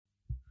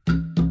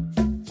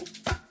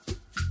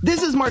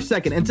This is March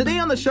 2nd, and today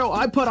on the show,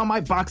 I put on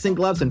my boxing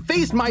gloves and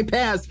faced my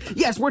past.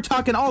 Yes, we're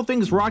talking all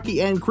things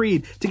Rocky and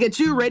Creed to get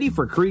you ready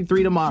for Creed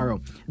 3 tomorrow.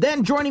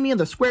 Then joining me in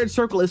the squared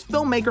circle is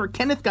filmmaker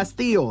Kenneth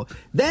Castillo.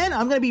 Then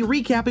I'm going to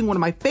be recapping one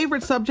of my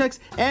favorite subjects,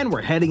 and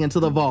we're heading into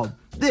the vault.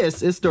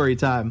 This is story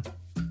time.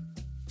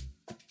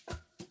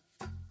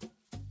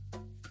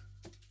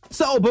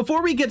 So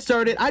before we get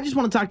started, I just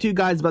want to talk to you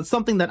guys about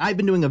something that I've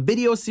been doing a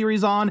video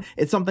series on.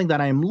 It's something that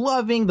I am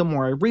loving the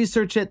more I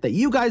research it, that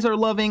you guys are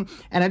loving,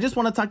 and I just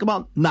want to talk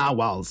about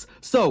Nahuals.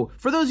 So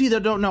for those of you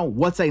that don't know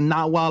what's a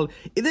Nahual,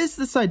 it is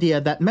this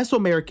idea that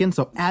Mesoamericans,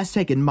 so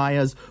Aztec and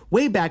Mayas,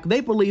 way back, they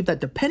believed that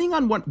depending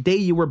on what day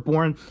you were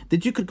born,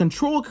 that you could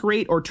control,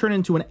 create, or turn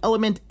into an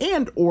element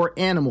and or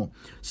animal.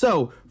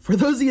 So for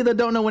those of you that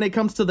don't know, when it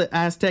comes to the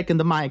Aztec and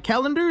the Maya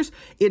calendars,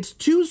 it's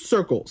two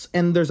circles,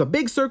 and there's a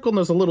big circle and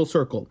there's a little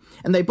circle,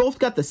 and they both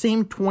got the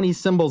same 20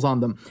 symbols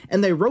on them,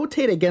 and they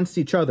rotate against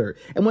each other,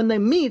 and when they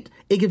meet,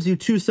 it gives you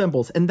two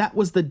symbols, and that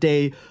was the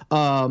day,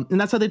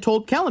 and that's how they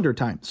told calendar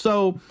time.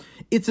 So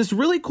it's this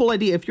really cool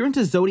idea. If you're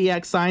into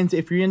zodiac signs,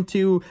 if you're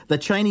into the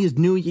Chinese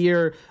New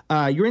Year,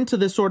 you're into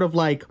this sort of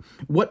like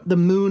what the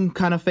moon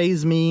kind of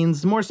phase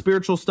means, more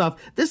spiritual stuff,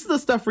 this is the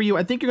stuff for you.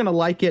 I think you're going to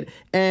like it,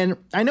 and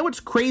I know it's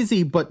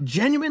crazy, but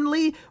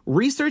genuinely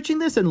researching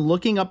this and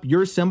looking up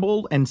your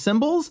symbol and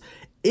symbols,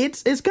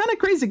 it's kind of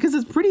crazy because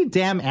it's pretty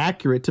damn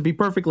accurate, to be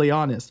perfectly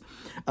honest.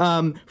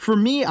 For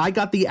me, I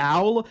got the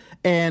owl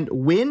and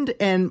wind,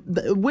 and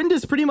the wind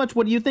is pretty much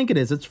what you think it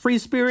is. It's free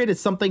spirit.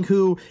 It's something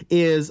who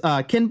is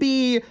can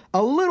be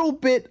a little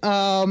bit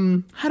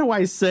how do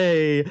I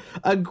say,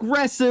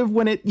 aggressive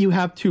when you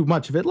have too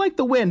much of it, like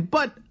the wind.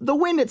 But the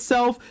wind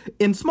itself,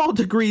 in small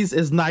degrees,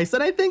 is nice,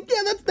 and I think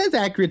that's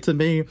accurate to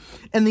me.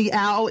 And the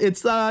owl, it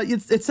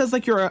says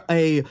like you're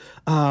a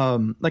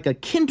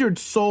kindred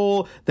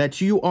soul, that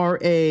you are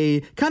a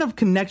kind of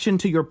connection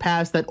to your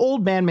past, that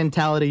old man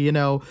mentality, you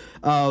know,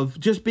 of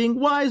just being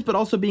wise, but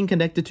also being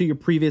connected to your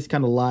previous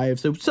kind of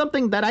lives. So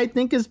something that I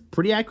think is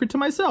pretty accurate to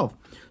myself.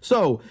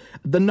 So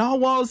the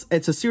Nahuals,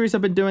 it's a series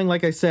I've been doing,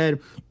 like I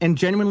said, and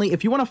genuinely,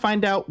 if you want to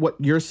find out what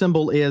your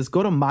symbol is,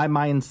 go to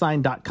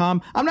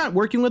mymayansign.com. I'm not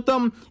working with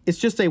them. It's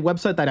just a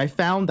website that I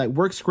found that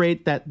works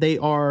great, that they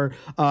are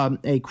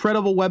a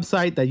credible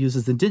website that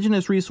uses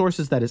indigenous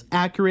resources, that is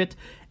accurate,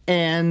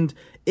 and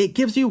it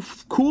gives you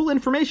cool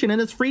information, and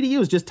it's free to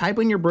use. Just type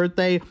in your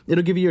birthday.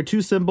 It'll give you your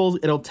two symbols.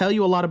 It'll tell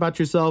you a lot about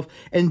yourself.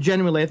 And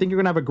genuinely, I think you're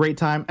going to have a great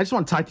time. I just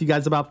want to talk to you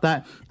guys about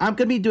that. I'm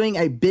going to be doing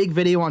a big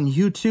video on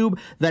YouTube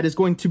that is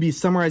going to be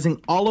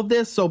summarizing all of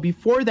this. So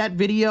before that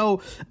video,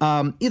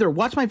 either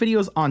watch my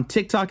videos on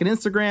TikTok and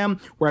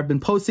Instagram, where I've been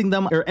posting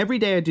them, or every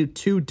day I do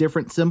 2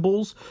 different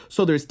symbols.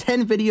 So there's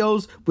 10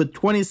 videos with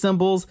 20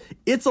 symbols.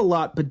 It's a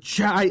lot, but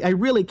I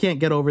really can't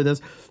get over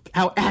this,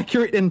 how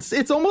accurate, and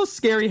it's almost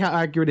scary how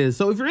accurate it is.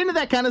 So if you're into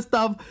that kind of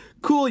stuff,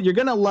 cool, you're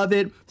gonna love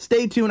it.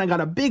 Stay tuned. I got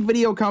a big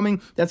video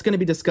coming that's gonna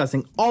be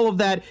discussing all of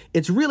that.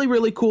 It's really,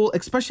 really cool,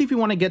 especially if you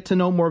want to get to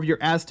know more of your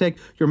Aztec,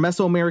 your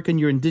Mesoamerican,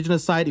 your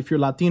indigenous side, if you're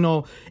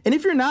Latino. And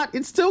if you're not,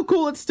 it's still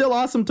cool. It's still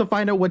awesome to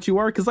find out what you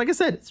are, because like I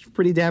said, it's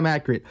pretty damn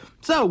accurate.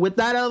 So with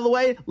that out of the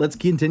way, let's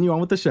continue on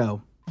with the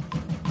show.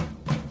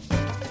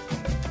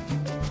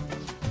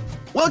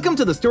 Welcome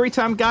to the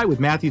Storytime Guide with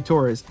Matthew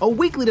Torres, a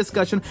weekly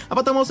discussion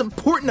about the most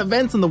important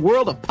events in the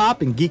world of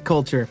pop and geek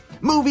culture.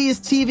 Movies,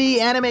 TV,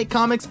 anime,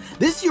 comics,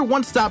 this is your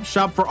one-stop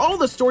shop for all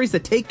the stories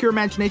that take your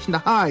imagination to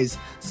highs,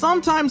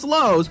 sometimes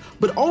lows,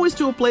 but always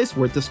to a place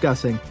worth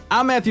discussing.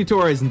 I'm Matthew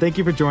Torres, and thank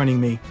you for joining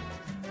me.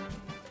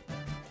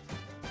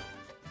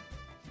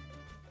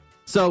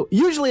 So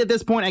usually at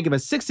this point, I give a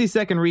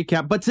 60-second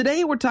recap, but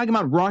today we're talking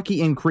about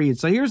Rocky and Creed.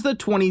 So here's the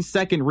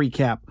 20-second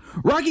recap.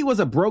 Rocky was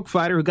a broke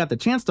fighter who got the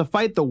chance to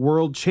fight the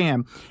world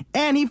champ,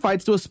 and he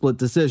fights to a split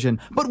decision,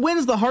 but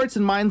wins the hearts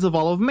and minds of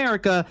all of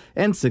America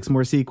and 6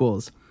 more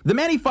sequels. The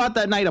man he fought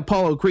that night,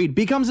 Apollo Creed,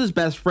 becomes his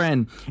best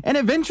friend, and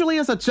eventually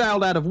has a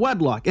child out of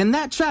wedlock, and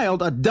that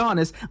child,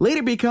 Adonis,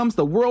 later becomes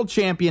the world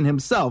champion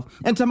himself,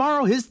 and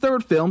tomorrow his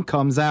 3rd film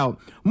comes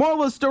out.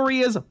 Moral of the story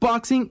is,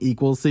 boxing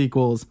equals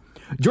sequels.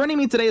 Joining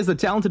me today is the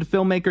talented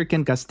filmmaker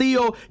Ken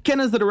Castillo. Ken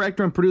is the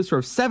director and producer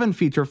of 7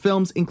 feature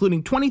films,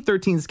 including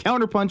 2013's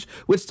Counterpunch,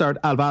 which starred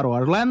Alvaro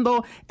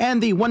Orlando,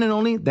 and the one and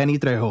only Danny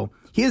Trejo.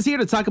 He is here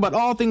to talk about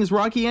all things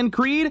Rocky and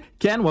Creed.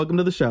 Ken, welcome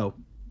to the show.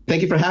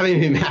 Thank you for having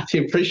me,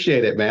 Matthew.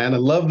 Appreciate it, man. I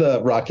love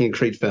the Rocky and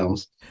Creed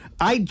films.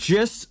 I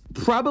just,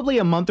 probably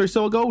a month or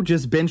so ago,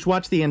 just binge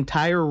watched the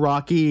entire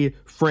Rocky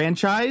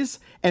franchise.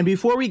 And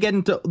before we get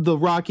into the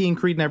Rocky and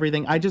Creed and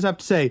everything, I just have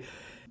to say,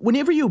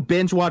 whenever you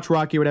binge watch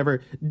Rocky or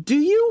whatever, do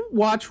you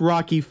watch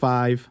Rocky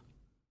 5?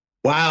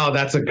 Wow,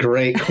 that's a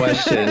great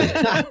question.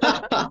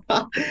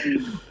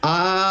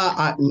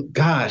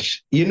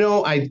 Gosh,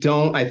 I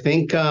don't. I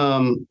think,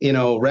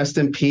 rest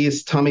in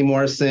peace, Tommy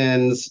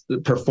Morrison's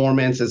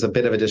performance is a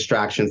bit of a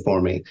distraction for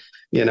me.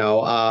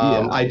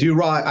 I do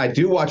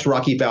watch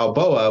Rocky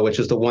Balboa, which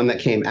is the one that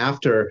came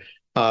after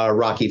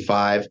Rocky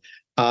 5.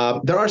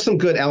 There are some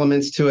good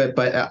elements to it,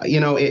 but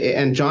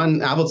and John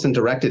Avildsen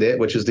directed it,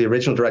 which is the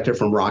original director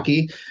from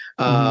Rocky.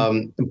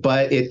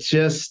 But it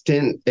just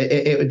it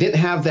didn't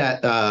have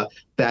that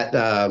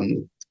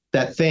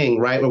thing,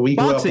 right? Where we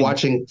grew up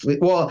watching.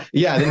 Well,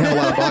 yeah, it didn't have a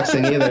lot of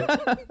boxing either.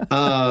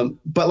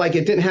 But like,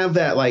 it didn't have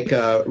that like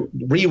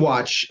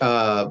rewatch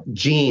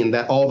gene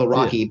that all the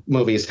Rocky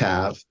movies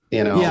have,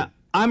 Yeah.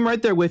 I'm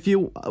right there with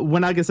you.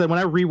 Like I said, when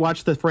I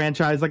rewatched the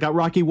franchise, I got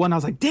Rocky 1, I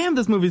was like, damn,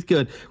 this movie's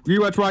good.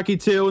 Rewatch Rocky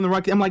 2 and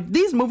I'm like,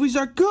 these movies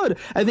are good.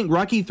 I think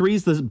Rocky 3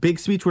 is this big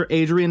speech where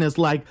Adrian is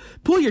like,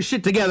 pull your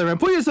shit together and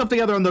pull yourself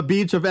together on the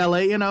beach of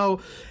LA, And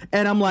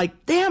I'm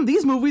like, damn,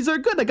 these movies are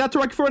good. I got to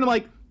Rocky 4 and I'm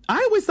like,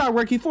 I always thought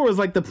Rocky 4 was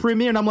like the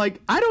premiere, and I'm like,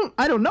 I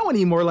don't know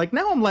anymore. Like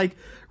now I'm like,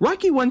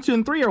 Rocky 1, 2,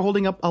 and 3 are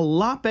holding up a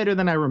lot better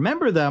than I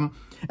remember them.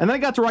 And then I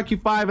got to Rocky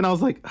 5 and I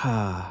was like,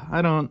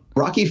 I don't.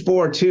 Rocky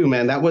 4 too,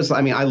 man. That was,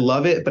 I mean, I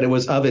love it, but it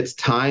was of its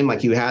time.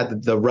 Like you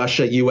had the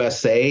Russia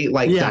USA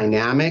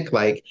dynamic.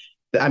 Like,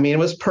 I mean, it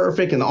was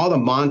perfect. And all the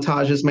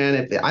montages,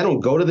 man. I don't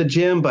go to the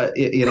gym, but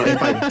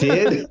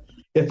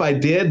if I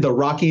did, the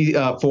Rocky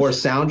 4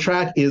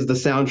 soundtrack is the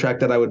soundtrack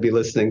that I would be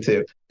listening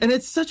to. And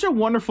it's such a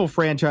wonderful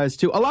franchise,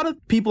 too. A lot of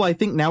people, I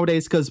think,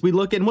 nowadays, because we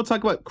look at, and we'll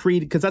talk about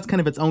Creed, because that's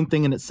kind of its own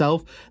thing in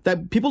itself,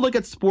 that people look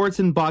at sports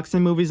and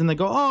boxing movies and they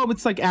go, oh,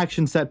 it's like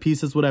action set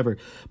pieces, whatever.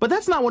 But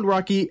that's not what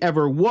Rocky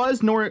ever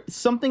was, nor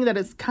something that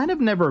it's kind of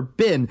never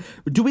been.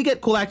 Do we get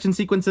cool action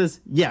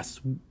sequences?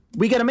 Yes.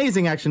 We get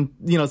amazing action,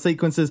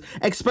 sequences,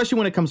 especially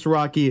when it comes to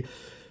Rocky.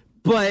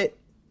 But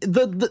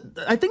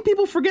I think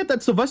people forget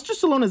that Sylvester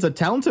Stallone is a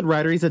talented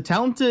writer. He's a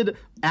talented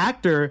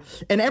actor.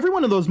 And every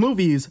one of those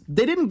movies,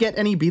 they didn't get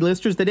any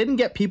B-listers. They didn't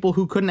get people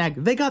who couldn't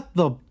act. They got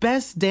the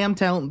best damn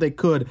talent they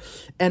could.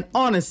 And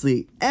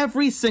honestly,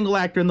 every single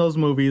actor in those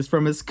movies,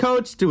 from his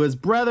coach to his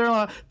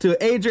brother-in-law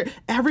to Adrian,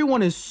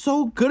 everyone is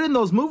so good in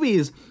those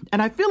movies.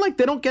 And I feel like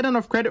they don't get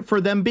enough credit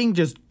for them being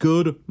just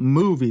good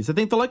movies. I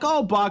think they're like,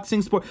 oh,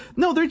 boxing, sport.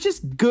 No, they're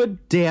just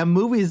good damn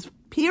movies.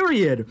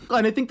 Period.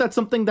 And I think that's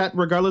something that,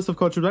 regardless of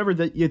culture, whatever,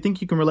 that you think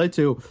you can relate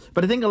to.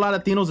 But I think a lot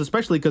of Latinos,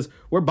 especially because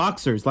we're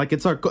boxers, like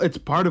it's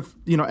part of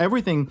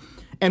everything,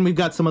 and we've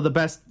got some of the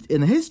best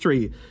in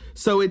history.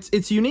 So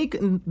it's unique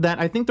in that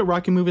I think the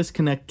Rocky movies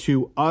connect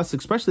to us,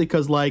 especially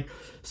because like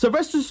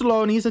Sylvester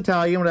Stallone, he's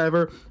Italian,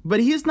 whatever, but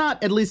he's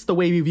not, at least the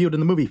way we viewed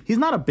in the movie, he's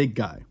not a big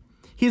guy.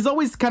 He's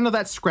always kind of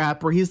that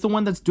scrapper. He's the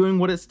one that's doing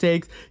what it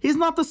takes. He's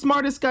not the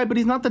smartest guy, but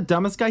he's not the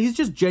dumbest guy. He's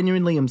just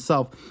genuinely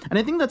himself. And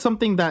I think that's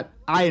something that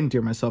I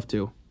endear myself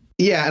to.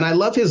 Yeah, and I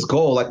love his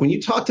goal. Like when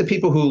you talk to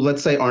people who,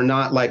 let's say, are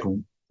not like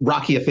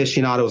Rocky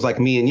aficionados like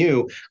me and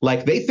you,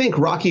 like they think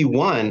Rocky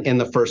won in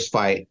the first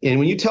fight. And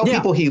when you tell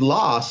people he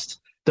lost,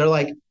 they're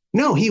like,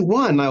 no, he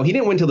won. No, he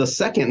didn't win till the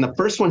second. And the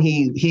first one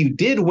he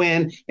did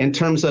win in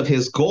terms of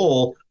his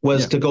goal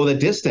was to go the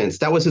distance.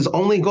 That was his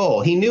only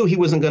goal. He knew he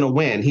wasn't going to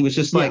win. He was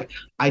just like,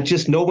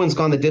 no one's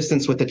gone the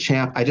distance with the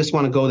champ. I just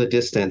want to go the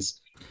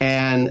distance.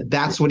 And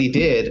that's what he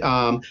did.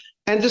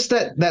 And just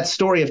that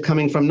story of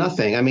coming from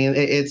nothing. I mean,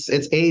 it's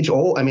age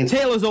old. I mean,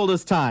 tale as old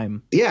as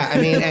time. Yeah,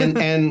 I mean,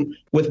 and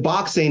with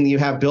boxing, you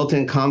have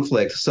built-in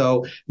conflict.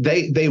 So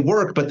they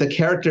work, but the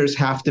characters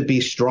have to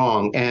be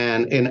strong.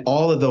 And in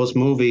all of those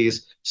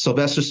movies,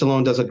 Sylvester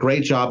Stallone does a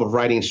great job of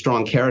writing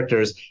strong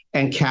characters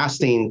and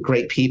casting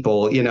great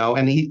people,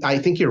 and I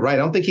think you're right. I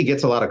don't think he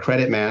gets a lot of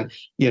credit, man,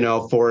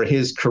 for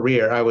his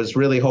career. I was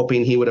really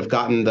hoping he would have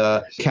gotten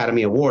the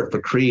Academy Award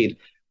for Creed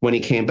when he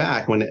came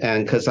back,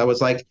 because I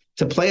was like,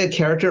 to play a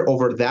character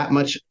over that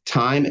much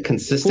time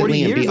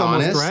consistently and be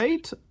honest, almost,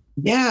 right?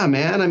 Yeah,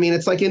 man. I mean,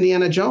 it's like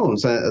Indiana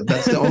Jones.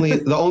 That's the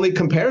only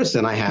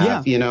comparison I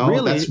have.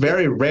 Really. That's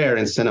very rare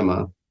in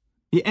cinema.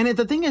 Yeah, and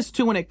the thing is,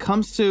 too, when it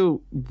comes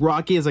to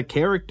Rocky as a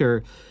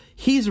character,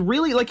 he's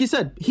really, like you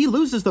said, he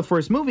loses the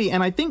first movie,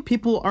 and I think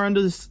people are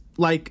under this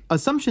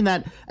assumption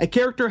that a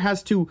character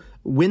has to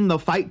win the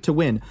fight to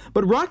win.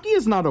 But Rocky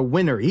is not a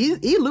winner.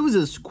 He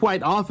loses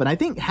quite often. I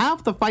think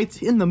half the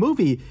fights in the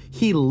movie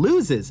he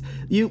loses.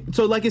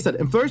 So like I said,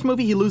 in the first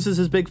movie he loses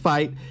his big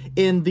fight.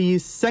 In the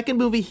second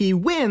movie he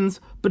wins,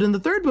 but in the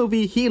third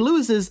movie he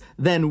loses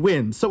then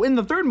wins. So in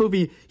the third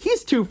movie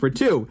he's 2 for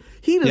 2.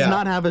 He does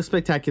not have a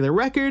spectacular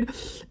record.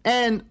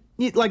 And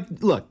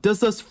look, does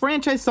this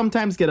franchise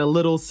sometimes get a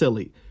little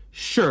silly?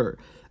 Sure.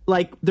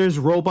 Like, there's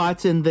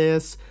robots in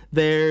this.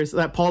 There's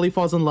that Paulie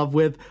falls in love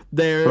with.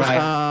 There's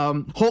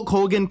Hulk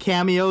Hogan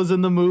cameos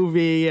in the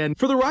movie. And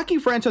for the Rocky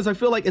franchise, I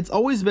feel like it's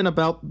always been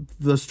about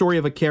the story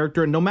of a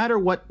character. And no matter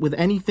what, with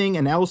anything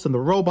and else and the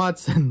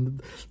robots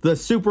and the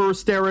super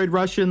steroid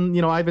Russian,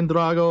 Ivan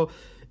Drago,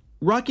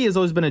 Rocky has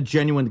always been a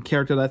genuine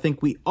character that I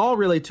think we all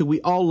relate to,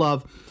 we all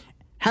love.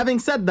 Having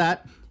said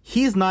that,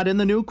 he's not in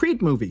the new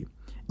Creed movie.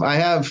 I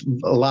have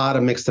a lot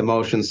of mixed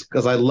emotions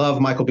because I love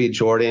Michael B.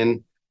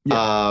 Jordan.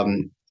 Yeah.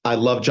 I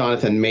love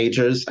Jonathan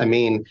Majors. I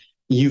mean,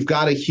 it's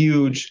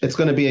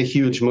going to be a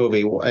huge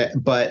movie,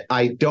 but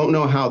I don't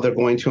know how they're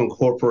going to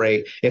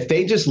incorporate, if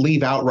they just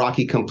leave out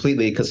Rocky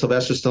completely, because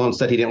Sylvester Stallone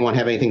said he didn't want to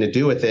have anything to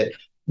do with it,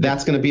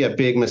 that's going to be a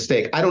big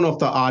mistake. I don't know if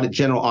the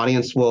general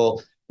audience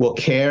will will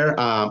care.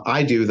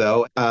 I do,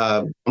 though.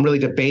 I'm really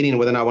debating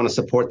whether or not I want to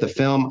support the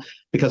film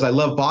because I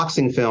love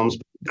boxing films.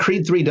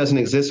 Creed 3 doesn't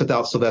exist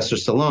without Sylvester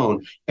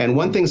Stallone. And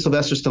one thing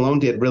Sylvester Stallone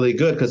did really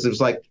good, because it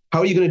was like, how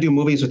are you going to do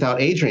movies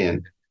without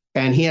Adrian?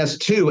 And he has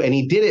two, and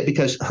he did it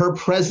because her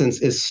presence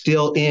is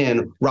still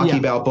in Rocky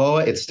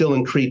Balboa. It's still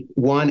in Creed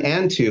 1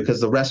 and 2 because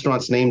the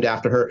restaurant's named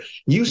after her.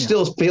 You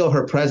still feel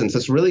her presence.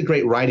 It's really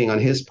great writing on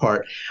his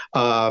part,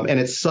 and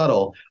it's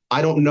subtle.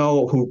 I don't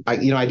know who, I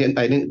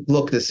didn't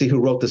look to see who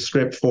wrote the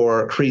script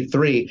for Creed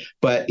 3,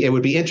 but it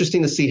would be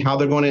interesting to see how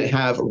they're going to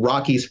have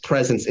Rocky's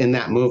presence in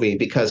that movie,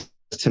 because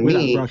to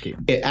me,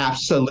 it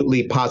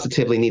absolutely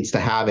positively needs to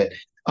have it.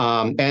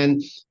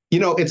 And,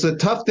 it's a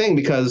tough thing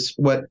because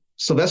what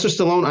Sylvester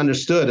Stallone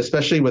understood,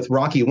 especially with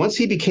Rocky, once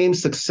he became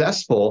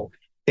successful,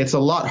 it's a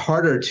lot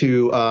harder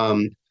to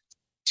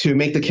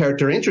make the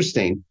character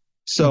interesting.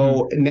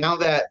 So now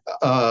that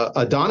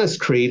Adonis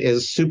Creed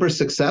is super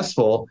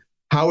successful,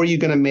 how are you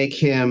going to make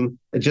him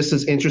just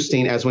as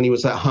interesting as when he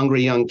was that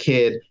hungry young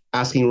kid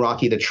asking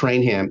Rocky to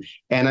train him?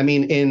 And I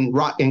mean,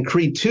 in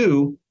Creed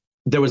 2,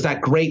 there was that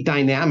great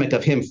dynamic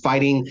of him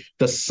fighting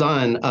the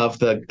son of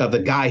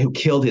the guy who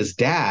killed his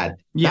dad.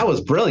 That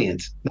was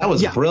brilliant.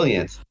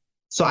 Brilliant.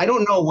 So I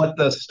don't know what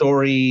the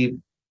story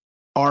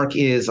arc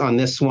is on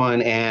this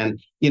one. And,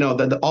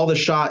 all the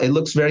shot, it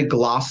looks very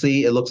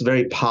glossy. It looks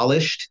very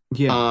polished.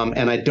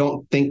 And I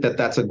don't think that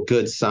that's a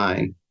good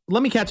sign.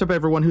 Let me catch up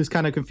everyone who's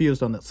kind of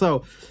confused on this.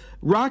 So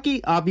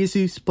Rocky,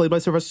 obviously played by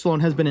Sylvester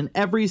Stallone, has been in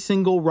every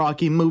single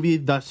Rocky movie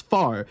thus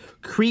far.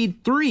 Creed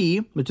 3,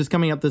 which is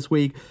coming up this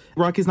week,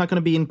 Rocky's not going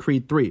to be in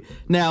Creed 3.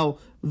 Now,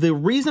 the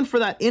reason for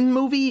that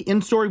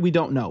in story, we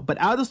don't know. But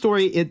out of the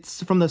story,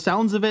 it's from the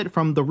sounds of it,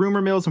 from the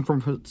rumor mills, and from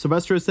what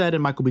Sylvester has said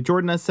and Michael B.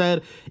 Jordan has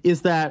said,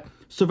 is that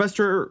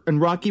Sylvester and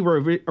Rocky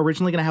were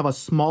originally going to have a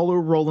smaller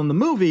role in the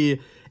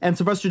movie, and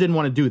Sylvester didn't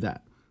want to do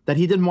that. That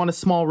he didn't want a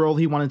small role,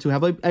 he wanted to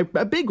have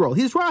a big role.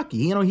 He's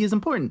Rocky, he's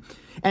important.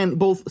 And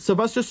both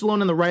Sylvester Stallone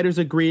and the writers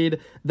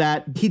agreed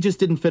that he just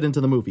didn't fit into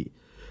the movie.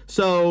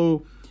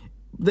 So,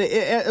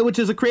 which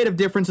is a creative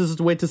difference, is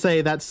a way to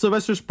say that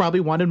Sylvester's probably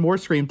wanted more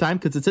screen time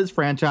because it's his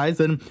franchise,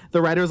 and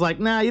the writer's like,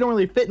 nah, you don't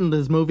really fit in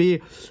this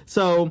movie.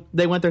 So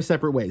they went their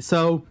separate ways.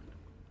 So,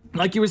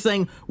 like you were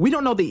saying, we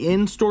don't know the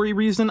in-story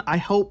reason. I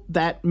hope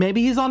that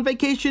maybe he's on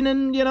vacation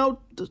in,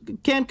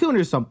 Cancun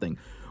or something.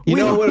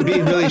 What would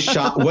be really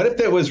what if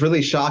it was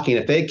really shocking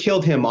if they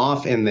killed him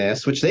off in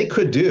this, which they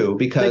could do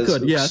because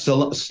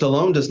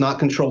Stallone does not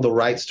control the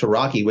rights to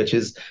Rocky, which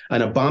is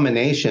an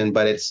abomination.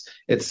 But it's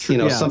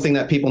something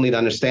that people need to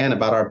understand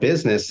about our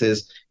business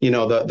is,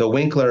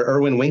 the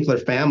Irwin Winkler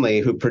family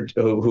who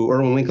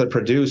Irwin Winkler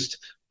produced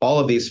all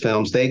of these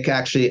films, they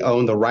actually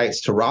own the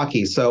rights to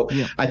Rocky. So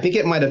I think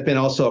it might have been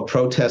also a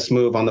protest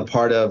move on the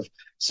part of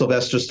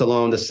Sylvester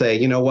Stallone to say,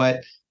 you know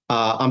what?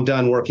 I'm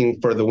done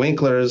working for the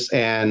Winklers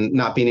and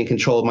not being in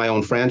control of my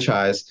own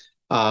franchise.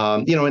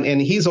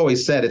 And he's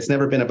always said it's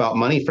never been about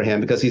money for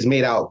him because he's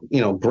made out,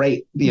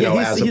 great,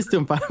 he's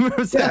doing fine for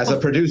himself. As a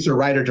producer,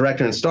 writer,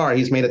 director, and star,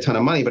 he's made a ton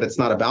of money, but it's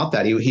not about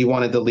that. He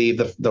wanted to leave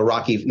the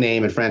Rocky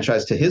name and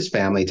franchise to his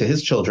family, to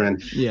his children.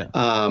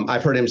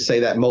 I've heard him say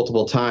that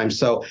multiple times.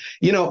 So,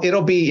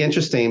 it'll be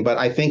interesting. But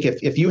I think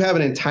if you have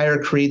an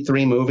entire Creed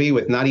 3 movie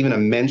with not even a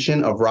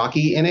mention of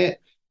Rocky in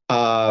it,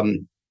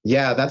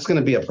 that's going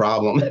to be a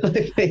problem.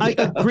 I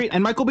agree.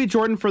 And Michael B.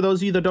 Jordan, for those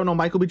of you that don't know,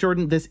 Michael B.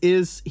 Jordan,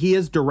 he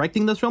is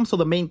directing this film. So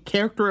the main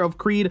character of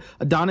Creed,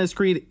 Adonis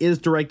Creed, is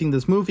directing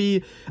this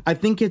movie. I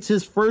think it's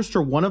his first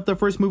or one of the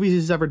first movies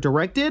he's ever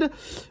directed,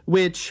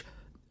 which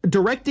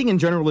directing in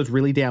general is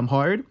really damn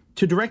hard.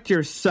 To direct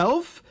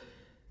yourself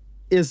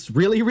is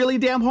really, really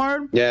damn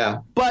hard. Yeah.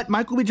 But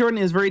Michael B. Jordan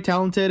is very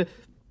talented.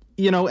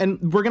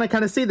 And we're going to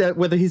kind of see that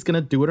whether he's going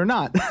to do it or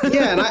not.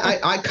 Yeah. And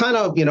I kind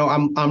of,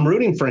 I'm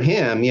rooting for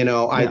him.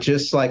 I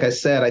just, like I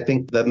said, I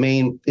think the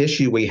main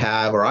issue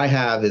I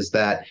have is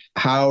that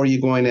how are you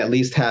going to at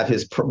least have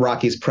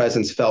Rocky's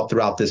presence felt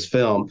throughout this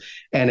film?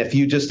 And if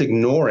you just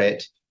ignore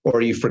it or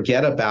you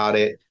forget about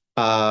it,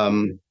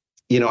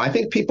 I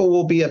think people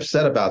will be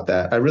upset about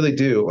that. I really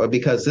do,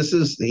 because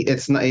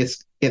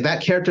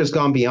that character has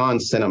gone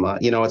beyond cinema.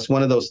 It's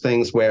one of those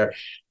things where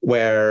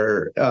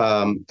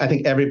I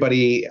think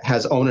everybody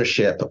has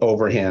ownership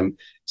over him.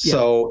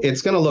 So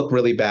it's going to look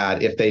really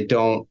bad if they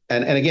don't.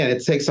 And again,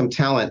 it takes some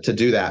talent to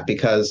do that,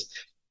 because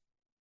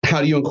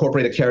how do you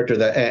incorporate a character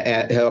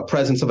a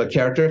presence of a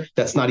character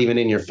that's not even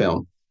in your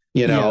film?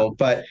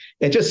 But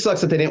it just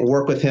sucks that they didn't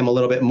work with him a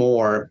little bit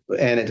more.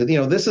 And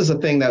this is a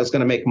thing that was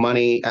going to make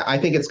money. I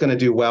think it's going to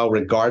do well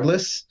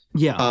regardless.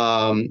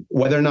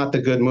 Whether or not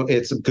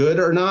it's good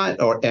or not,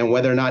 and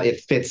whether or not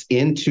it fits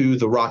into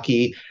the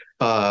Rocky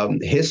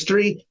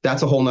history,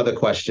 that's a whole nother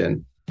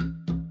question.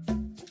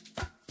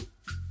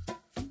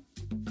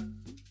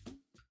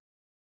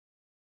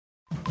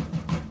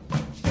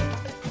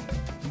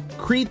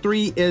 Creed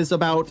 3 is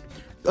about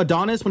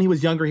Adonis. When he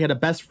was younger, he had a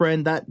best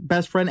friend. That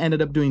best friend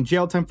ended up doing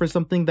jail time for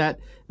something that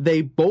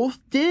they both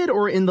did,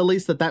 or in the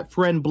least that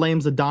friend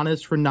blames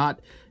Adonis for not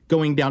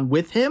going down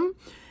with him.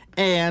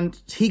 And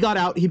he got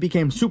out. He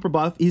became super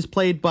buff. He's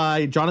played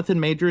by Jonathan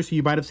Majors, who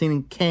you might have seen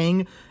in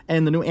Kang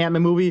and the new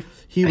Ant-Man movie.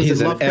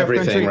 He's in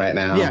everything right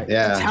now.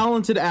 Yeah.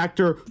 Talented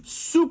actor,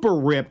 super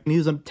ripped.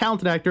 He's a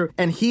talented actor,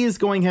 and he is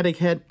going head to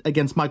head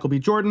against Michael B.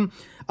 Jordan.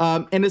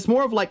 And it's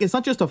more of like, it's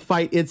not just a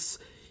fight. It's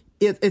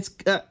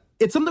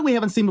something we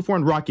haven't seen before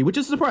in Rocky, which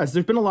is a surprise.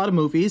 There's been a lot of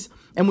movies,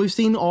 and we've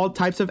seen all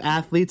types of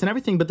athletes and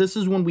everything, but this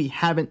is one we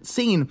haven't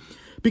seen.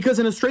 Because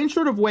in a strange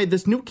sort of way,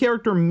 this new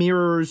character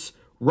mirrors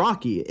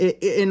Rocky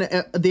in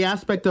the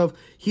aspect of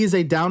he's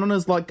a down on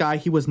his luck guy.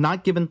 He was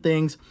not given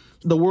things.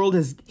 The world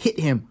has hit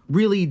him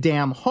really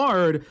damn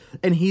hard,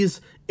 and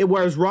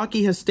whereas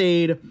Rocky has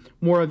stayed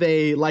more of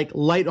a like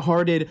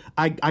lighthearted,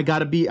 I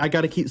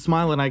gotta keep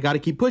smiling, I gotta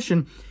keep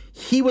pushing.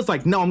 He was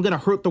like, no, I'm gonna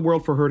hurt the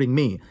world for hurting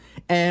me.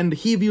 And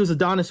he views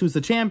Adonis, who's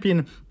the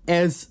champion,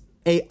 as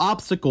a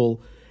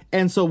obstacle.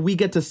 And so we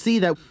get to see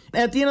that.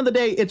 At the end of the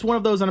day, it's one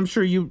of those, and I'm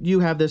sure you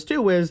have this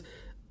too, is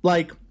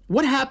like,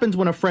 what happens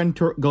when a friend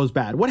goes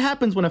bad? What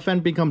happens when a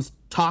friend becomes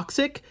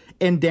toxic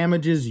and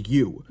damages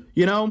you?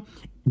 You know?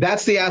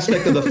 That's the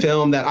aspect of the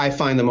film that I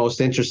find the most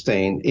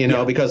interesting,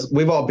 because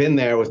we've all been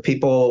there with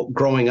people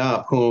growing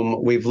up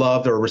whom we've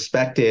loved or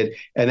respected.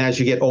 And as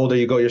you get older,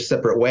 you go your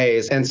separate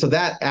ways. And so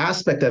that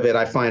aspect of it,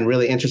 I find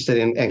really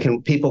interesting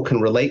and people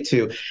can relate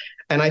to.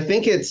 And I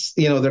think it's,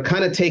 they're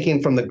kind of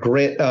taking from the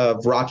grit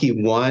of Rocky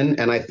 1.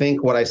 And I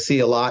think what I see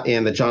a lot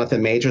in the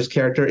Jonathan Majors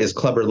character is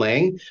Clubber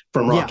Lang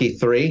from Rocky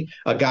 3,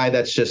 a guy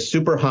that's just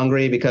super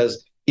hungry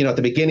because, at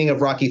the beginning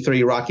of Rocky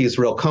 3, Rocky's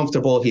real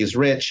comfortable. He's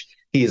rich.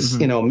 He's,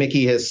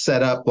 Mickey has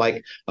set up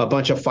like a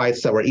bunch of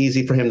fights that were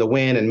easy for him to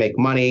win and make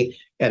money.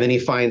 And then he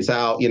finds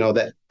out,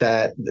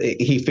 that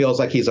he feels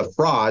like he's a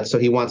fraud. So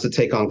he wants to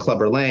take on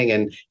Clubber Lang,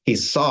 and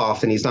he's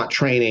soft and he's not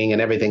training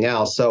and everything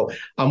else. So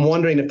I'm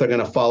wondering if they're going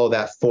to follow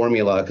that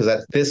formula,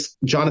 because this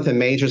Jonathan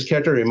Majors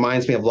character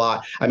reminds me of a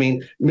lot. I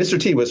mean, Mr.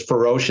 T was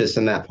ferocious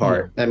in that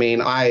part. I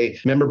mean, I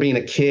remember being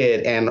a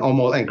kid and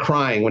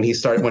crying when he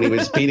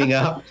was beating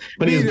up,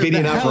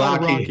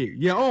 Rocky.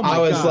 Yeah. Oh my God. I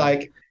was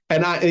like,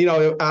 and I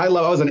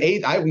was an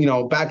eight. Back,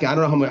 I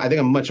don't know how much, I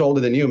think I'm much older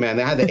than you, man.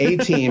 They had the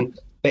A-team.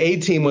 The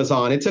A-team was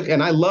on.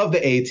 And I love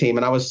the A-team,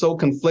 and I was so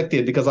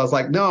conflicted because I was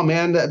like, no,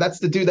 man, that's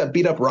the dude that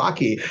beat up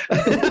Rocky.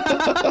 But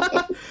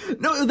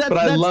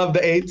I love the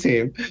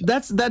A-team.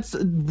 That's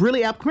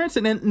really apt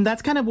comparison, and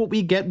that's kind of what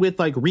we get with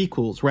like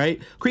requels, right?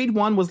 Creed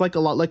 1 was like a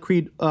lot like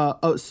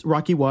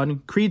Rocky 1.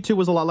 Creed 2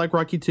 was a lot like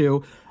Rocky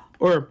 2,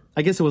 or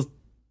I guess it was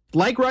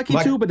like Rocky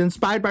 2, but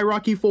inspired by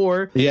Rocky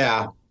 4.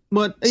 Yeah.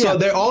 But so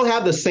they all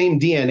have the same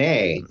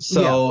DNA.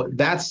 So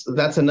that's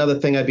another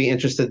thing I'd be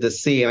interested to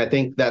see. And I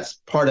think that's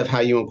part of how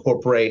you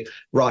incorporate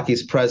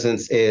Rocky's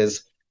presence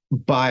is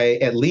by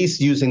at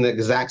least using the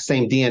exact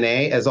same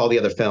DNA as all the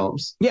other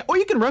films. Yeah, or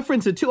you can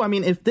reference it too. I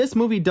mean, if this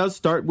movie does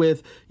start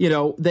with,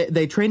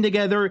 they train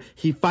together,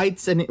 he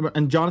fights,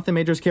 and Jonathan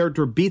Majors'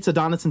 character beats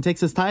Adonis and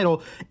takes his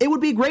title, it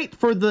would be great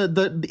for the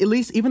at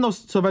least, even though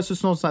Sylvester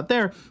Stallone's not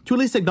there, to at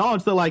least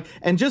acknowledge that,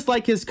 and just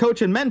like his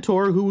coach and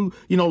mentor who,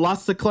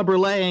 lost to Clubber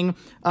Lang,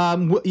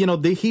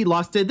 he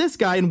lost to this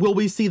guy, and will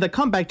we see the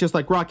comeback just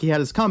like Rocky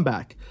had his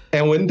comeback?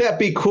 And wouldn't that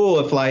be cool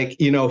if,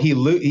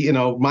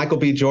 Michael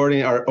B.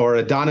 Jordan or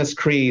Adonis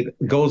Creed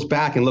goes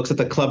back and looks at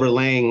the Clubber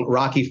Lang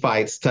Rocky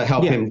fights to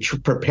help him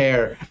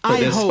prepare for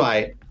this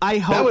fight? I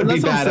hope. That would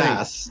be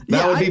badass.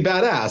 That would be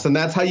badass. And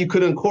that's how you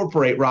could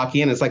incorporate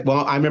Rocky in. It's like,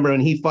 well, I remember when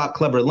he fought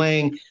Clubber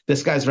Lang,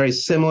 this guy's very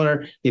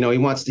similar. He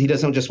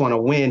doesn't just want to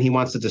win. He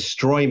wants to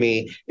destroy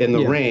me in the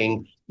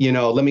ring.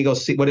 Let me go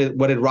see what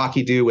did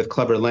Rocky do with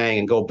Clubber Lang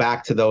and go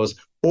back to those.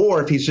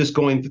 Or if he's just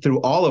going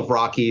through all of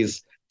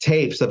Rocky's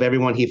tapes of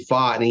everyone he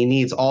fought, and he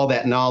needs all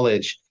that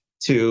knowledge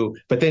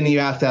but then you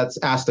have to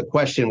ask the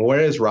question, where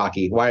is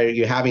Rocky? Why are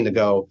you having to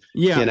go?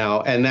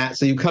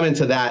 So you come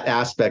into that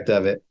aspect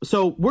of it.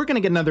 So we're going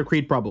to get another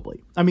Creed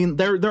probably. I mean,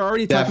 they're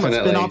already talking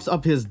about spinoffs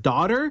of his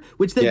daughter,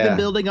 which they've been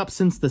building up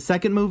since the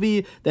second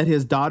movie, that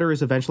his daughter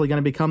is eventually going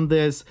to become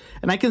this.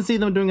 And I can see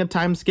them doing a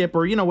time skip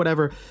or,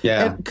 whatever.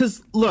 Yeah.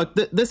 Because look,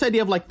 this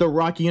idea of like the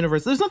Rocky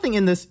universe, there's nothing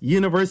in this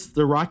universe,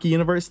 the Rocky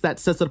universe, that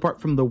sets it apart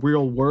from the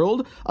real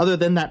world other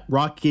than that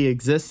Rocky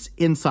exists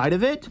inside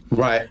of it.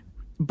 Right.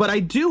 But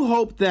I do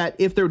hope that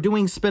if they're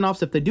doing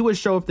spinoffs, if they do a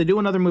show, if they do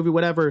another movie,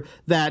 whatever,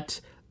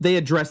 that they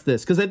address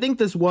this. Because I think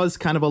this was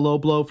kind of a low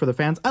blow for the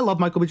fans. I love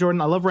Michael B.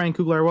 Jordan. I love Ryan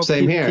Coogler.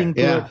 Same here.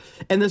 Yeah.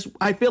 And this,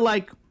 I feel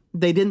like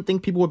they didn't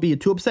think people would be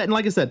too upset. And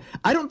like I said,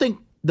 I don't think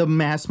the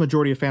mass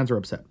majority of fans are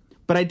upset.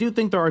 But I do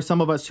think there are some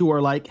of us who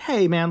are like,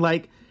 hey, man,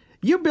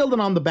 you're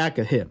building on the back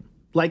of him.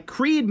 Like,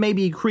 Creed may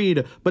be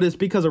Creed, but it's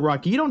because of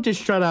Rocky. You don't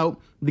just shut out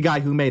the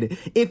guy who made it.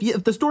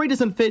 If the story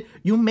doesn't fit,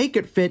 you make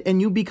it fit and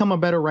you become a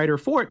better writer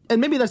for it.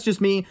 And maybe that's just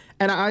me,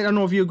 and I don't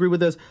know if you agree with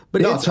this,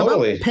 but it's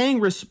totally about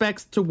paying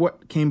respects to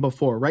what came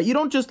before, right? You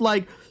don't just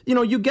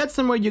you get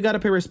somewhere, you got to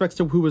pay respects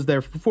to who was there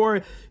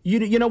before.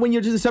 When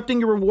you're just accepting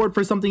your reward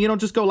for something, you don't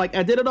just go I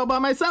did it all by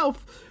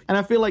myself. And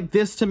I feel like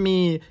this, to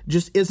me,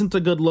 just isn't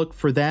a good look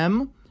for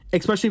them.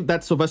 Especially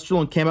that Sylvester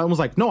Stallone came out and was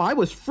like, no, I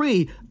was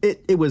free.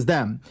 It was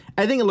them.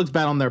 I think it looks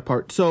bad on their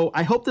part. So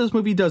I hope this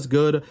movie does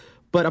good.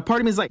 But a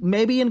part of me is like,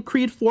 maybe in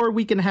Creed 4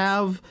 we can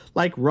have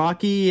like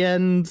Rocky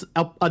and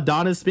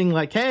Adonis being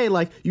like, hey,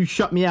 like you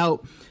shut me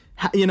out,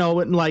 you know,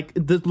 and like,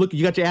 look,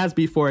 you got your ass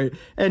beat for it.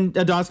 And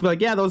Adonis will be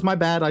like, yeah, that was my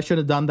bad. I should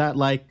have done that.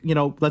 Like, you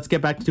know, let's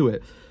get back to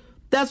it.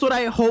 That's what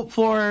I hope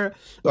for.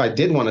 I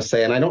did want to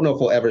say, and I don't know if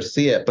we'll ever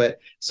see it, but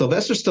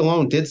Sylvester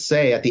Stallone did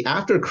say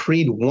after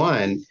Creed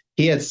 1,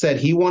 he had said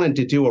he wanted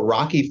to do a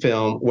Rocky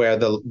film where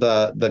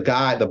the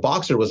guy, the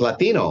boxer, was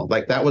Latino.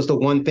 Like that was the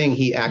one thing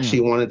he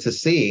actually wanted to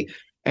see.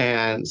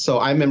 And so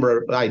I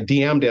remember I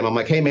DM'd him. I'm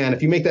like, hey, man,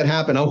 if you make that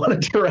happen, I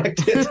want to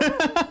direct it.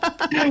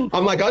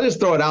 I'm like, I'll just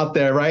throw it out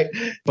there. Right.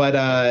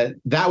 But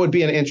that would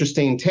be an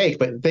interesting take.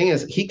 But the thing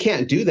is, he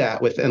can't do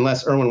that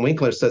unless Erwin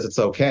Winkler says it's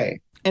OK.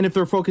 And if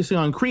they're focusing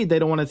on Creed, they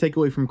don't want to take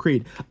away from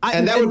Creed.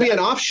 And that would be an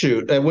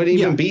offshoot. It wouldn't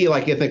even be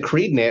like in the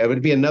Creed name. It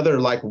would be another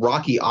like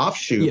Rocky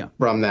offshoot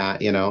from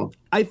that, you know?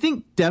 I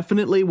think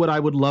definitely what I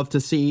would love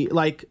to see,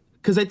 like,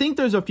 because I think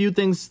there's a few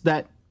things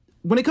that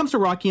when it comes to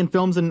Rocky and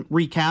films and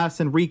recasts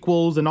and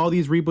requels and all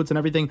these reboots and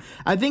everything,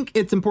 I think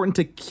it's important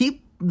to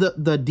keep the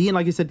DNA,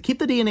 like you said, keep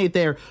the DNA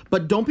there,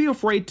 but don't be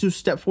afraid to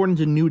step forward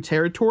into new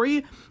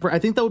territory. I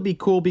think that would be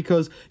cool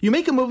because you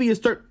make a movie, you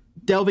start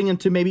delving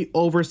into maybe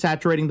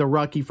oversaturating the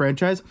Rocky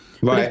franchise.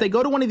 But if they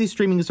go to one of these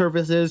streaming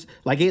services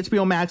like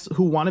HBO Max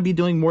who want to be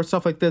doing more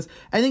stuff like this,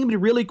 I think it'd be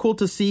really cool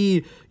to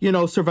see, you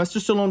know, Sylvester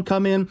Stallone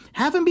come in,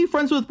 have him be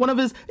friends with one of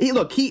his,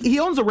 he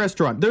owns a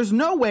restaurant. There's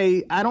no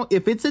way,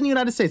 if it's in the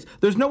United States,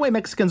 there's no way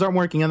Mexicans aren't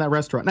working in that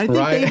restaurant. And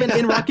I think even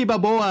in Rocky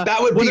Balboa.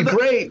 That would be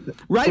great.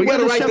 Right? We got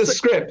to write this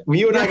script.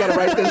 You and I got to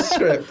write this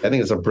script. I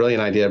think it's a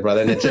brilliant idea,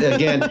 brother. And it's,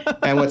 again,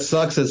 and what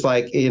sucks is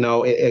like, you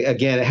know,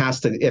 it has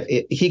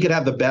to, he could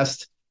have the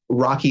best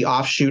Rocky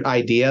offshoot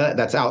idea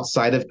that's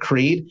outside of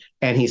Creed,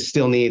 and he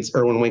still needs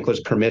Erwin Winkler's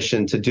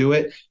permission to do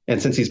it.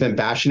 And since he's been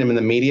bashing him in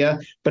the media,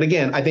 but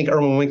again, I think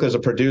Erwin Winkler's a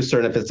producer,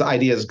 and if his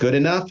idea is good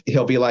enough,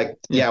 he'll be like,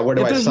 yeah, where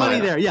do I sign? There's money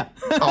there, yeah.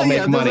 I'll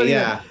make money,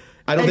 yeah.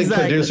 I don't think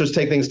producers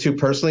take things too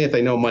personally if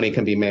they know money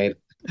can be made.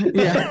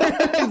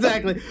 Yeah,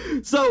 exactly.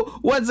 So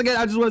once again,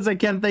 I just want to say,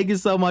 Ken, thank you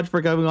so much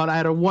for coming on. I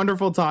had a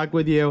wonderful talk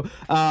with you.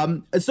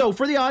 So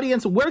for the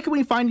audience, where can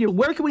we find you?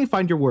 Where can we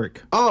find your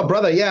work? Oh,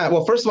 brother. Yeah.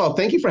 Well, first of all,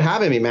 thank you for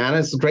having me, man.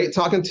 It's great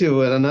talking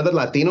to another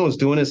Latino who's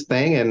doing his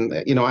thing.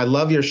 And, you know, I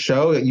love your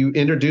show. You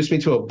introduced me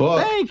to a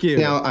book. Thank you.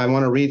 Now I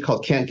want to read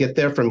called Can't Get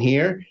There From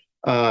Here.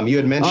 You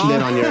had mentioned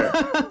it on your,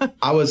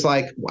 I was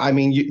like, I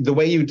mean, the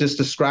way you just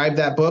described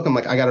that book, I'm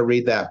like, I got to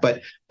read that.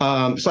 But,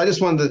 so I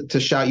just wanted to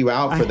shout you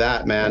out for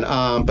that, man.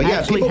 But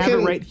yeah, people have it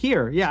right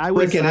here. Yeah, I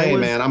was,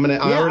 man.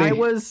 I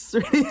was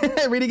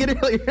reading it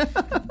earlier.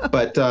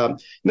 But,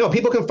 no,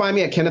 people can find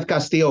me at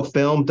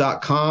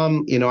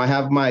KennethCastilloFilm.com. You know, I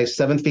have my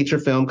 7th feature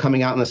film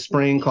coming out in the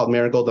spring called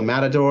Marigold the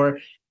Matador.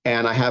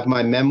 And I have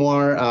my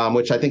memoir,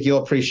 which I think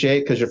you'll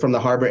appreciate because you're from the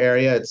Harbor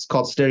area. It's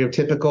called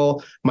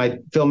Stereotypical, my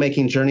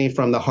filmmaking journey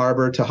from the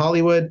Harbor to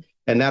Hollywood.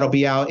 And that'll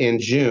be out in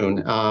June.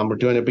 We're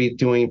going to be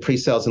doing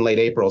pre-sales in late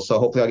April. So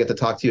hopefully I'll get to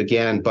talk to you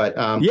again. But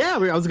yeah,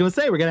 I was going to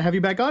say, we're going to have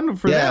you back on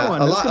for that one.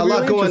 A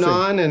lot going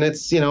on. And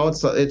it's, you know,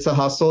 it's a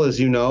hustle, as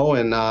you know.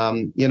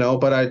 And, you know,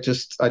 but I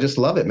just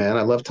love it, man.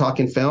 I love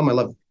talking film. I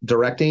love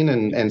directing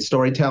and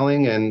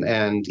storytelling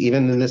and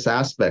even in this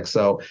aspect.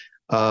 So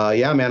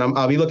yeah, man,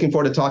 I'll be looking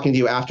forward to talking to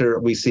you after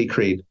we see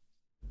Creed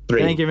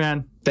 3. Thank you,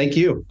 man. Thank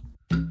you.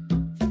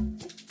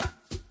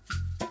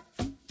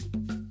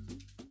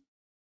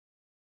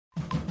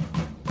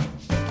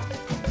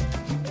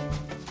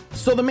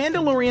 So The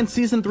Mandalorian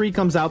Season 3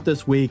 comes out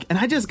this week, and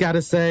I just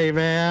gotta say,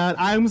 man,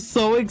 I'm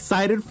so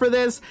excited for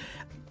this.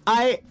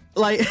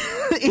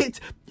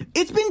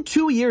 It's been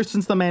 2 years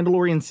since The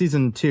Mandalorian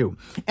Season 2.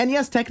 And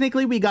yes,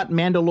 technically we got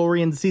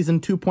Mandalorian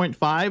Season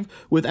 2.5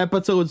 with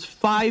episodes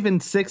 5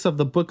 and 6 of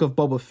the Book of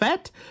Boba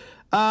Fett.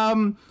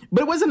 But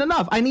it wasn't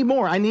enough. I need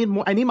more. I need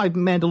my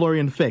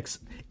Mandalorian fix.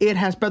 It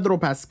has Pedro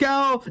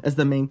Pascal as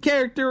the main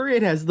character.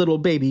 It has little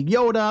baby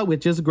Yoda,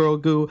 which is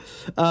Grogu.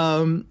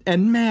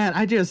 And man,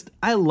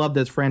 I love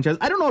this franchise.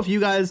 I don't know if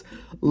you guys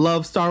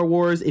love Star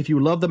Wars, if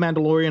you love The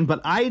Mandalorian, but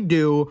I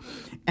do.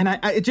 And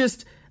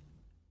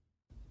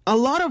a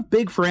lot of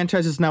big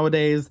franchises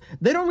nowadays,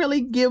 they don't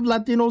really give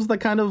Latinos the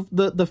kind of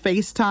the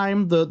face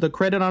time, the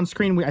credit on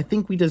screen I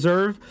think we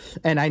deserve,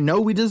 and I know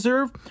we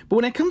deserve. But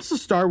when it comes to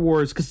Star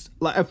Wars, because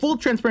full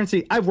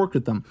transparency, I've worked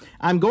with them.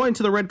 I'm going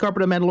to the red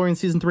carpet of Mandalorian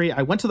Season 3.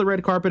 I went to the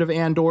red carpet of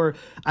Andor.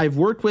 I've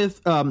worked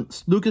with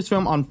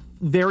Lucasfilm on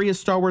various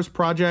Star Wars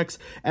projects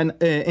and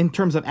in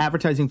terms of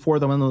advertising for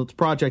them on those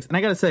projects. And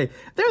I gotta say,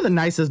 they're the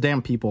nicest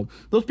damn people.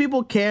 Those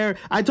people care.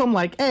 I told them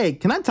like, hey,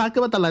 can I talk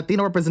about the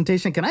Latino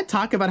representation? Can I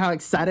talk about how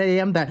excited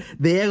I am that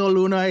Diego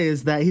Luna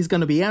is that he's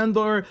going to be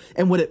Andor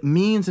and what it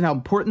means and how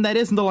important that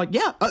is? And they're like,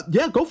 yeah,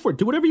 go for it.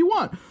 Do whatever you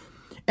want.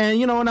 And,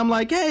 you know, and I'm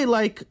like, hey,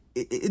 like,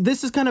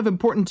 this is kind of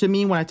important to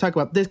me when I talk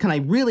about this. Can I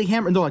really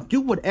hammer? And they're like,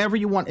 do whatever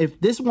you want. If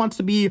this wants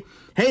to be,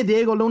 hey,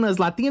 Diego Luna is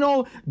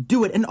Latino,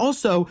 do it. And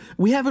also,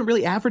 we haven't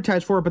really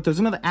advertised for it, but there's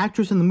another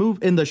actress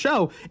in the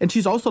show, and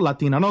she's also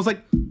Latina. And I was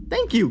like,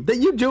 thank you, that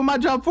you do my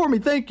job for me.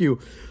 Thank you.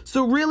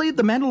 So really,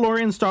 The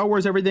Mandalorian, Star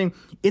Wars, everything,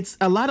 it's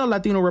a lot of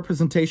Latino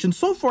representation.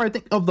 So far, I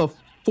think of the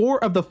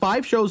 4 of the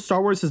 5 shows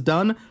Star Wars has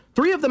done,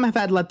 3 of them have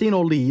had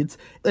Latino leads,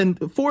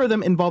 and 4 of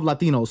them involve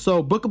Latinos.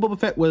 So Book of Boba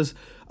Fett was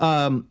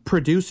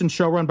produced and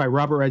showrun by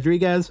Robert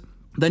Rodriguez.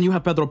 Then you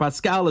have Pedro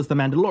Pascal as the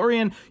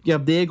Mandalorian, you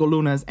have Diego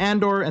Luna as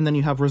Andor, and then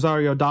you have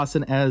Rosario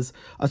Dawson as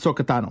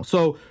Ahsoka Tano.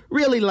 So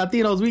really,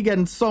 Latinos, we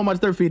getting so much,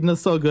 they're feeding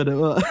us so good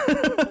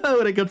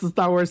when it comes to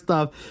Star Wars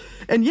stuff.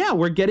 And yeah,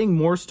 we're getting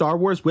more Star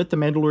Wars with The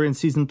Mandalorian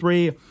Season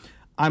 3.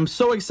 I'm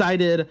so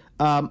excited.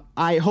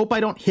 I hope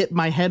I don't hit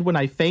my head when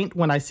I faint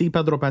when I see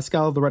Pedro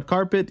Pascal on the red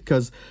carpet,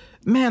 because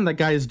man, that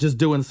guy is just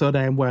doing so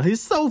damn well.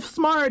 He's so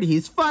smart.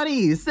 He's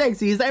funny. He's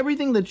sexy. He's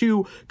everything that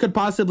you could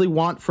possibly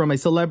want from a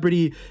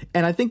celebrity.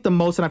 And I think the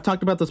most, and I've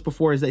talked about this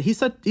before, is that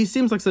he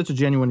seems like such a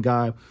genuine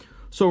guy.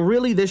 So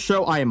really, this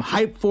show, I am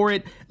hyped for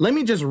it. Let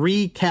me just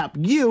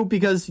recap you,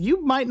 because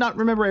you might not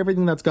remember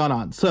everything that's gone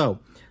on. So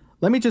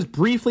let me just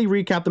briefly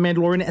recap The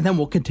Mandalorian, and then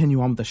we'll continue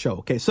on with the show.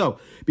 Okay, so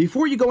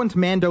before you go into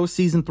Mando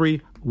Season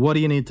 3, what do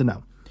you need to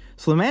know?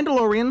 So the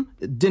Mandalorian,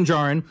 Din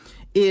Djarin,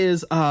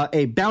 is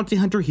a bounty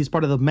hunter. He's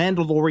part of the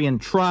Mandalorian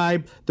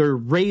tribe. Their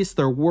race,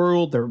 their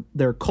world,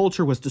 their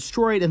culture was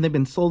destroyed, and they've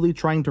been slowly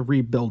trying to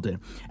rebuild it.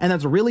 And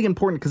that's really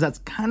important, because that's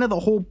kind of the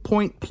whole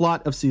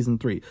plot of Season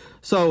 3.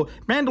 So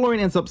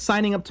Mandalorian ends up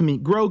signing up to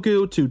meet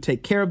Grogu to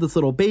take care of this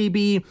little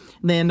baby.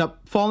 They end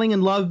up falling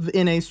in love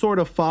in a sort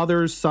of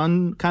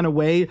father-son kind of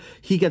way.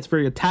 He gets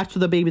very attached to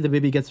the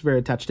baby gets very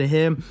attached to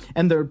him,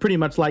 and they're pretty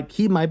much like,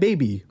 he my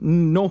baby,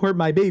 no hurt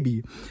my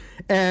baby.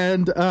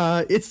 And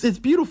it's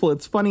beautiful,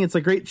 it's funny, it's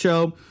a great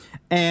show.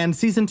 And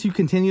Season 2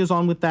 continues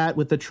on with that,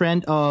 with the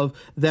trend of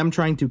them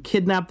trying to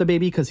kidnap the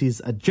baby because he's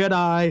a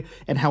Jedi,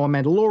 and how a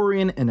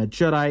Mandalorian and a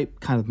Jedi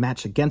kind of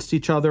match against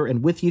each other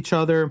and with each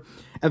other,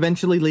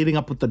 eventually leading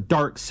up with the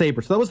dark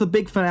saber. So that was the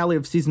big finale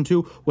of Season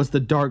 2, was the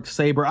dark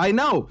saber. I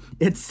know,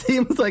 it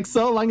seems like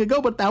so long ago,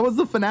 but that was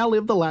the finale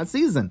of the last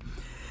season.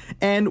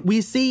 And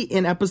we see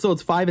in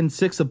episodes 5 and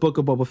 6 of Book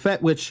of Boba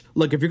Fett, which,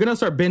 look, if you're going to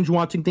start binge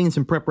watching things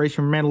in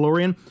preparation for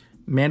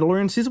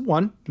Mandalorian Season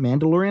 1,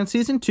 Mandalorian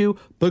Season 2,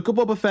 Book of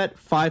Boba Fett,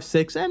 5,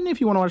 6, and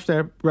if you want to watch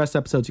the rest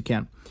episodes, you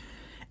can.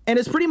 And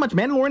it's pretty much,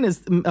 Mandalorian is,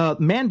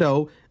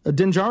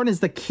 Din Djarin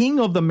is the king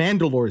of the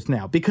Mandalores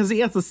now, because he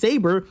has the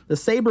saber. The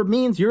saber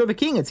means you're the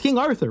king. It's King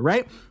Arthur,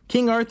 right?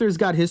 King Arthur's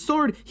got his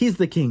sword, he's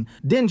the king.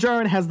 Din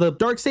Djarin has the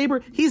dark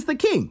saber, he's the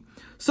king.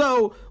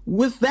 So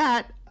with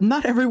that,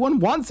 not everyone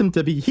wants him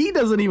to be. He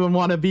doesn't even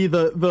want to be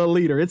the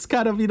leader. It's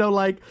kind of,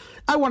 like,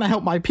 I want to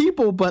help my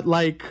people, but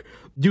like,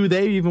 do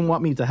they even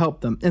want me to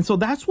help them? And so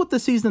that's what the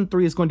Season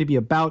 3 is going to be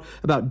about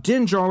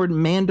Din Djarin,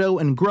 Mando,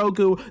 and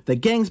Grogu. The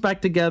gang's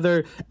back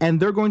together,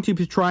 and they're going to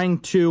be trying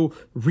to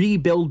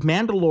rebuild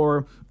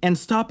Mandalore and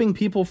stopping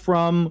people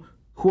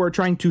who are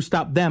trying to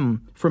stop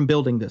them from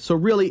building this. So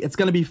really, it's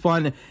going to be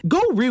fun. Go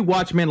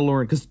rewatch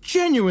Mandalorian, because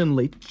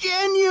genuinely,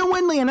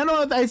 and I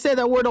know I say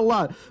that word a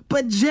lot,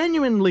 but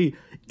genuinely,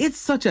 it's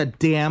such a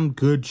damn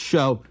good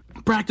show.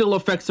 Practical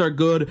effects are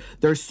good.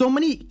 There's so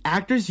many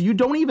actors you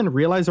don't even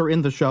realize are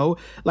in the show.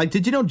 Like,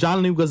 did you know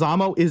John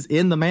Leguizamo is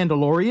in The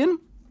Mandalorian?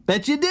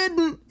 Bet you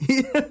didn't.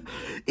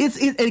 It's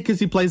because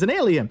he plays an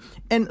alien.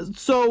 And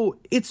so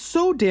it's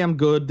so damn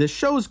good. This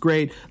show's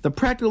great. The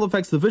practical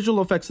effects, the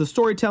visual effects, the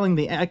storytelling,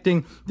 the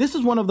acting. This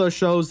is one of those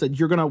shows that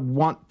you're going to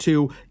want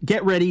to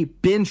get ready,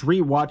 binge,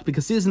 rewatch,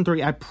 because Season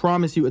 3, I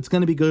promise you, it's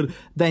going to be good.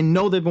 They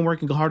know they've been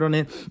working hard on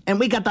it. And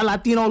we got the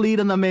Latino lead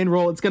in the main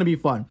role. It's going to be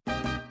fun.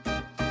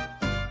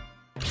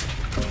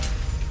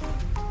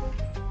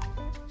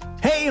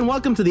 Hey, and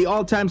welcome to the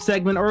all-time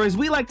segment, or as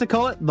we like to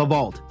call it, The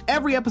Vault.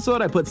 Every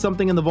episode, I put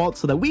something in the vault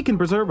so that we can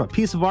preserve a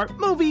piece of art,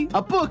 movie,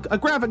 a book, a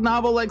graphic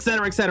novel,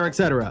 etc., etc.,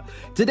 etc.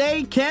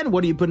 Today, Ken,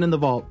 what are you putting in the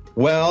vault?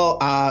 Well,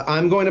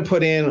 I'm going to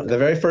put in the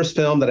very first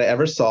film that I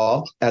ever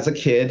saw as a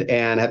kid,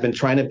 and have been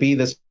trying to be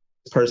this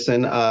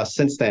person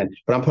since then.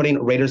 But I'm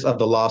putting Raiders of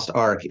the Lost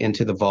Ark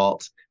into the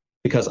vault,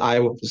 because I,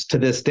 to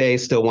this day,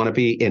 still want to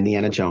be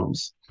Indiana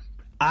Jones.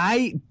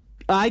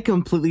 I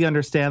completely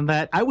understand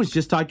that. I was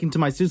just talking to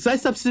my students. I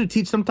substitute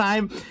teach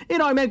sometime.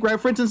 I make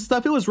reference and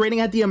stuff. It was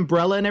raining at the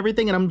umbrella and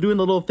everything, and I'm doing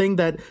the little thing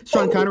that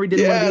Sean Connery did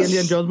in one of the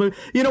Indiana Jones movie.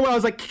 Where I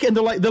was like, and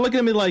they're looking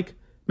at me like,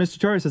 Mr.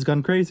 Charles has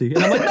gone crazy.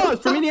 And I'm like, no,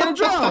 it's from Indiana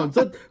Jones.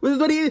 And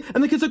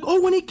the kid's like,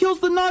 oh, when he kills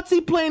the Nazi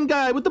plane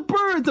guy with the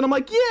birds. And I'm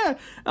like, yeah. And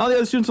all the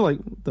other students are like,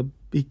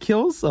 he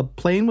kills a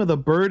plane with a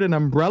bird and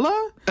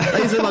umbrella?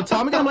 Is it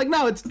atomic? I'm like,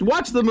 no,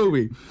 watch the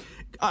movie.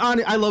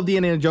 I love the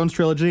Indiana Jones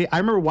trilogy. I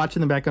remember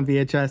watching them back on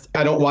VHS.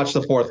 I don't watch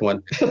the fourth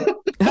one.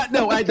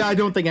 No, I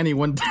don't think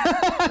anyone.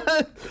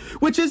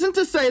 Which isn't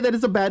to say that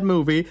it's a bad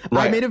movie.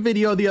 Right. I made a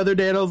video the other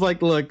day and I was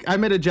like, look, I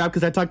made a job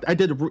because I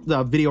did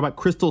a video about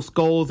crystal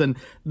skulls and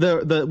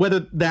the whether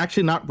they're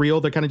actually not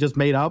real, they're kind of just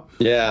made up.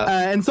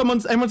 Yeah. And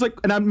everyone's like,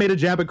 and I made a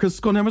jab at crystal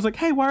skull and everyone's like,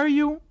 hey, why are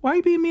you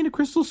being mean to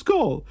crystal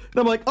skull? And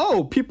I'm like,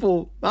 oh,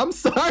 people, I'm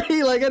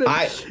sorry. Like,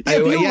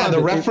 the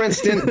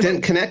reference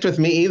didn't connect with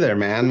me either,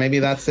 man. Maybe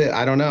that's it.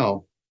 I don't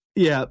know.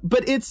 Yeah,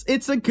 but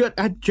it's a good.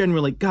 I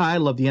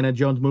love the Indiana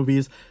Jones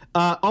movies.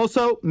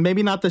 Also,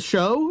 maybe not the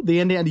show, the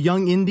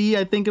Young Indy,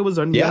 I think it was,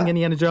 Young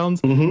Indiana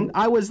Jones. Mm-hmm.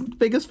 I was the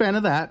biggest fan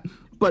of that.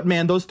 But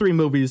man, those 3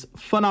 movies,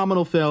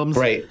 phenomenal films.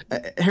 Great.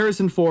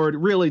 Harrison Ford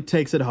really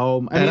takes it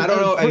home. I don't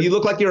know, you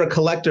look like you're a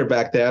collector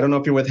back there. I don't know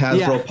if you're with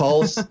Hasbro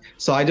Pulse.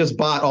 So I just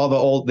bought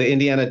all the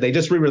Indiana. They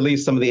just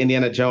re-released some of the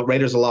Indiana Jones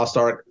Raiders of the Lost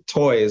Ark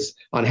toys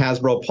on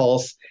Hasbro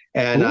Pulse.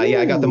 And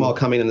I got them all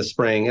coming in the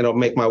spring. It'll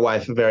make my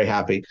wife very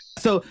happy.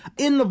 So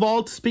in the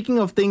vault, speaking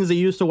of things I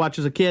used to watch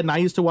as a kid, and I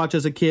used to watch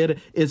as a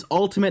kid, is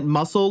Ultimate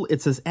Muscle.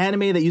 It's this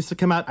anime that used to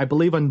come out, I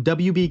believe, on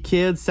WB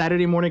Kids,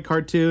 Saturday morning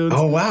cartoons.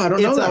 Oh, wow. I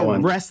don't know that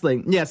one.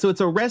 Wrestling. Yeah, so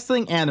it's a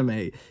wrestling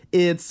anime.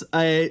 There's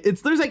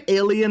like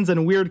aliens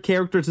and weird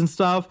characters and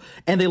stuff,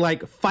 and they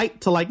like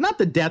fight to like, not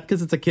the death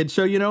because it's a kid's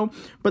show,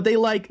 but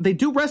they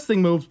do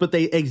wrestling moves, but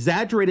they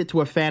exaggerate it to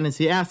a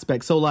fantasy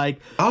aspect. So like,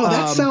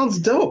 that sounds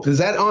dope.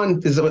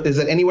 Is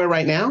it anywhere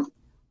right now?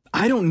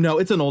 I don't know.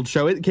 It's an old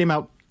show. It came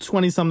out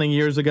 20-something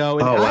years ago.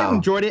 And I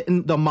enjoyed it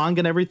in the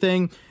manga and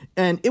everything.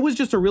 And it was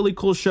just a really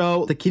cool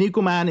show. The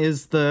Kinnikuman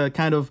is the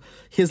kind of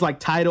his like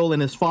title,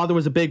 and his father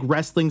was a big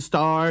wrestling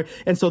star.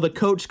 And so the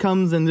coach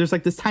comes, and there's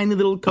like this tiny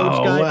little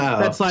coach guy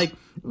that's like,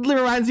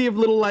 reminds you of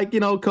little like,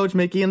 Coach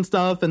Mickey and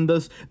stuff. And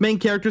the main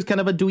character is kind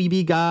of a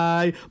dweeby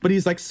guy, but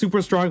he's like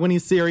super strong when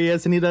he's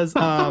serious. And he does.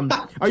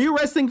 Are you a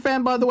wrestling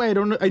fan, by the way? I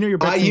know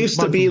you're. I used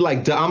to be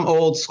like, I'm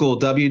old school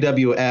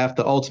WWF,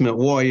 the Ultimate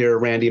Warrior,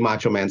 Randy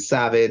Macho Man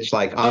Savage.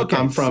 Like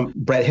I'm from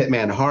Bret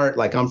Hitman Hart.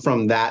 Like I'm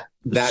from that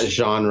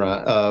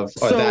genre of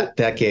that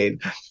decade.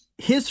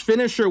 His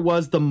finisher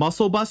was the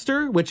Muscle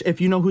Buster, which if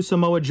you know who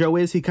Samoa Joe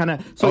is, he kind of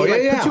puts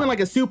you in like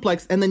a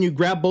suplex, and then you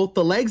grab both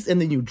the legs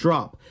and then you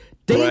drop.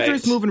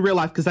 Dangerous move in real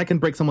life because that can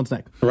break someone's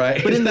neck.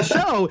 Right. But in the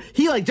show,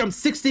 he like jumps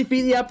 60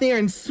 feet up there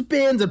and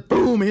spins and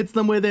boom, hits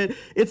them with it.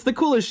 It's the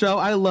coolest show.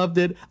 I loved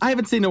it. I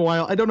haven't seen it in a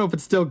while. I don't know if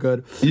it's still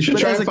good. You should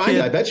try and find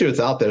it. I bet you it's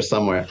out there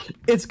somewhere.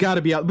 It's got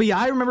to be out. But yeah,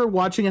 I remember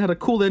watching it, had a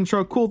cool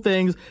intro, cool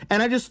things.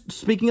 And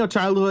speaking of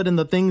childhood and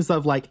the things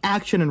of like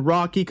action and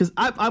Rocky, because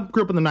I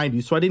grew up in the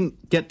 90s, so I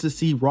didn't get to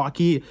see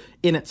Rocky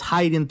in its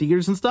height in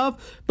theaters and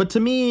stuff. But to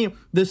me,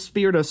 this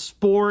spirit of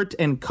sport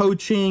and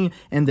coaching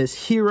and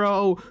this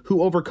hero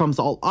who overcomes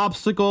all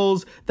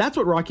obstacles, that's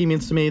what Rocky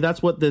means to me.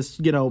 That's what this,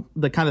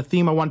 the kind of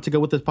theme I want to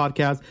go with this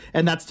podcast.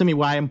 And that's to me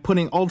why I'm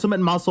putting Ultimate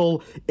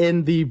Muscle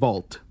in the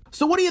vault.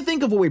 So what do you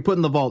think of what we put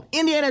in the vault?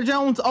 Indiana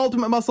Jones,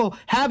 Ultimate Muscle,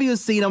 have you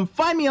seen them?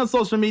 Find me on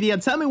social media.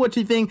 Tell me what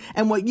you think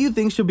and what you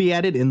think should be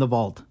added in the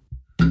vault.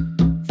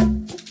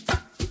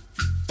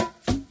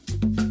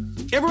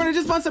 Everyone, I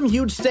just bought some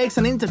huge steaks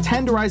and I need to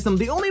tenderize them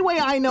the only way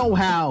I know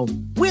how,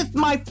 with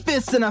my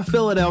fists in a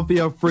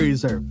Philadelphia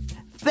freezer.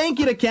 Thank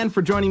you to Ken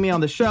for joining me on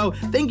the show.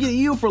 Thank you to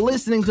you for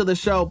listening to the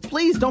show.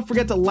 Please don't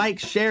forget to like,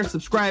 share,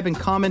 subscribe, and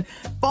comment.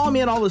 Follow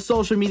me on all the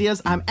social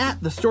medias. I'm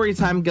at The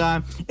Storytime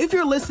Guy. If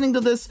you're listening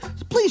to this,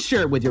 please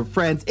share it with your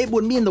friends. It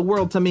would mean the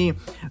world to me.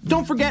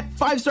 Don't forget,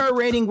 5-star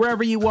rating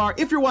wherever you are.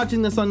 If you're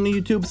watching this on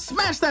YouTube,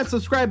 smash that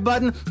subscribe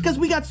button because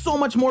we got so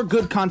much more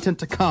good content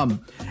to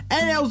come.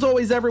 And as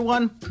always,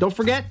 everyone, don't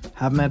forget,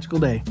 have a magical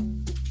day.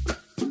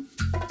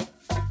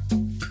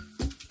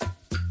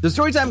 The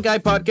Storytime Guy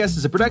podcast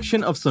is a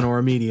production of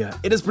Sonora Media.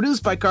 It is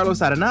produced by Carlos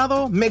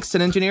Arenado, mixed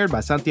and engineered by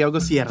Santiago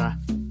Sierra.